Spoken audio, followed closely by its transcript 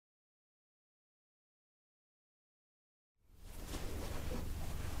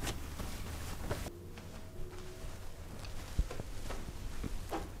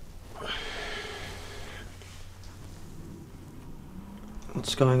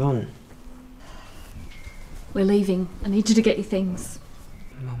What's going on? We're leaving. I need you to get your things.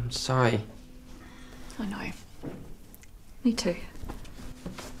 I'm sorry. I know. Me too.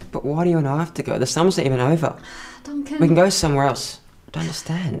 But why do you and I have to go? The summer's not even over. Duncan. We can go somewhere else. I don't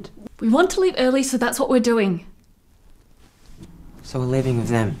understand. We want to leave early, so that's what we're doing. So we're leaving with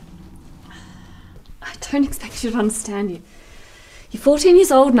them. I don't expect you to understand. You're 14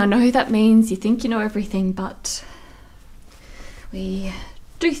 years old, and I know who that means. You think you know everything, but we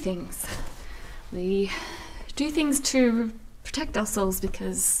do things. We do things to protect ourselves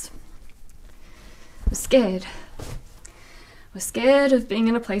because we're scared. We're scared of being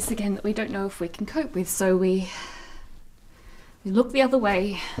in a place again that we don't know if we can cope with, so we look the other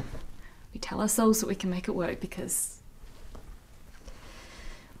way. We tell ourselves that we can make it work because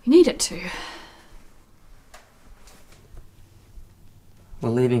we need it to. We're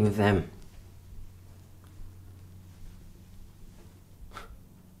leaving with them.